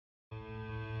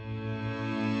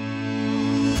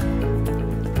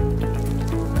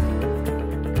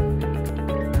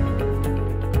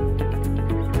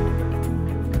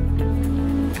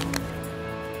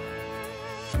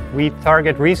We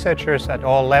target researchers at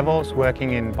all levels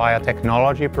working in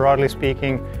biotechnology, broadly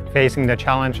speaking, facing the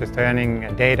challenge of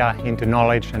turning data into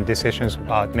knowledge and decisions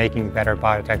about making better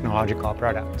biotechnological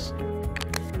products.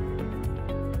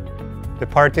 The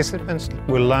participants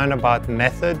will learn about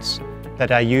methods that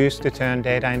are used to turn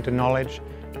data into knowledge,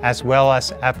 as well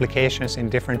as applications in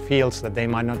different fields that they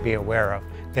might not be aware of.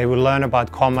 They will learn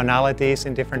about commonalities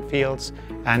in different fields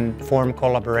and form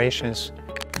collaborations.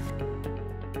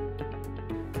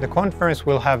 The conference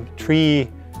will have three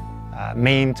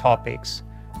main topics.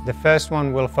 The first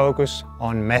one will focus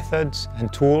on methods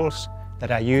and tools that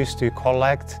are used to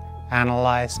collect,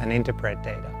 analyze, and interpret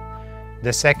data.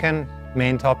 The second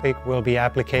main topic will be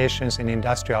applications in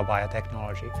industrial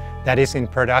biotechnology. That is in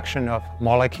production of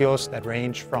molecules that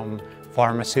range from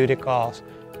pharmaceuticals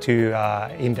to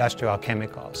industrial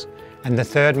chemicals. And the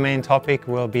third main topic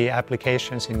will be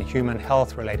applications in human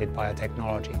health-related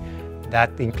biotechnology.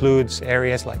 That includes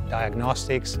areas like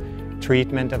diagnostics,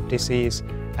 treatment of disease,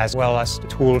 as well as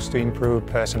tools to improve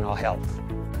personal health.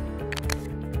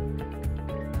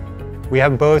 We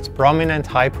have both prominent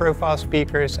high-profile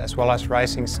speakers as well as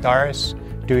rising stars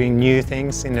doing new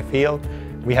things in the field.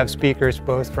 We have speakers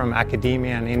both from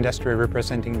academia and industry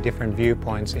representing different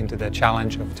viewpoints into the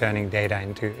challenge of turning data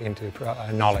into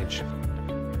knowledge.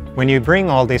 When you bring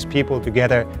all these people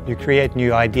together, you create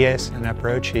new ideas and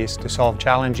approaches to solve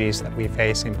challenges that we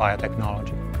face in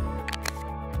biotechnology.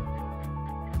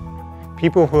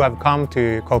 People who have come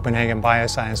to Copenhagen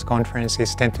Bioscience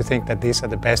Conferences tend to think that these are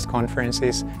the best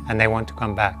conferences and they want to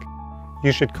come back.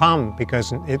 You should come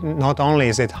because not only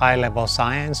is it high-level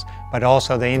science, but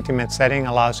also the intimate setting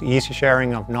allows easy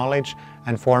sharing of knowledge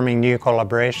and forming new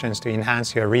collaborations to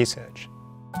enhance your research.